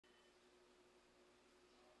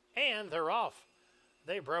And they're off.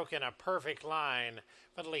 They broke in a perfect line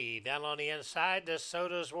for the lead. Down on the inside,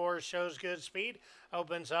 DeSoto's War shows good speed.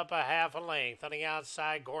 Opens up a half a length. On the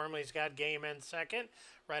outside, Gormley's got game in second.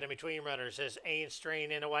 Right in between runners is Ain't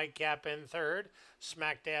Strain in a white cap in third.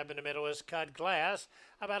 Smack dab in the middle is Cut Glass.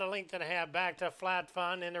 About a length and a half back to Flat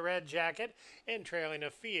Fun in the red jacket. And trailing the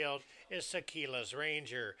field is Tequila's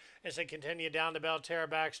Ranger. As they continue down the Belterra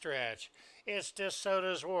backstretch, it's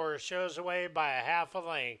DeSoto's War shows away by a half a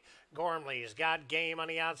length. Gormley's got game on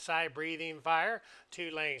the outside, Breathing Fire. 2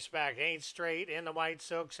 lengths back, Ain't Straight in the white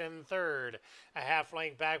silks in third. A half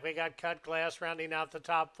length back, we got Cut Glass rounding out the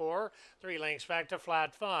top 4. 3 lengths back to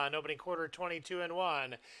Flat Fun, opening quarter 22 and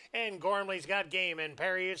 1. And Gormley's got game, and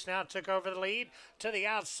Perrius now took over the lead. To the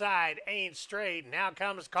outside, Ain't Straight. Now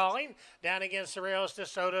comes Calling. Down against the rails,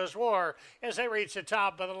 DeSoto's War as they reach the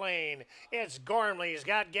top of the lane. It's Gormley's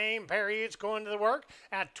got game. Perrius going to the work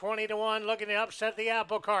at 20 to 1, looking to upset the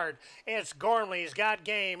apple cart. It's Gormley's got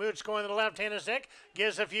game. Oots going to the left-handed stick.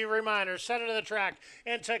 Gives a few reminders. Center to the track.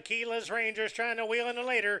 And Tequila's Rangers trying to wheel in the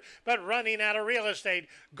leader, but running out of real estate.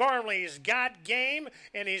 Gormley's got game,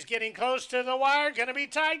 and he's getting close to the wire. Going to be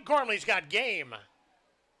tight. Gormley's got game.